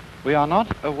 We are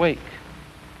not awake.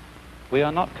 We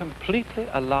are not completely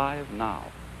alive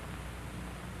now.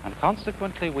 And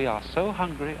consequently, we are so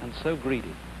hungry and so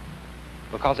greedy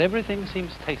because everything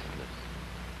seems tasteless.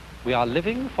 We are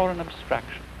living for an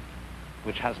abstraction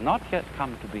which has not yet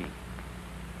come to be,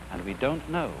 and we don't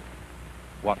know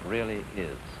what really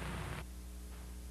is.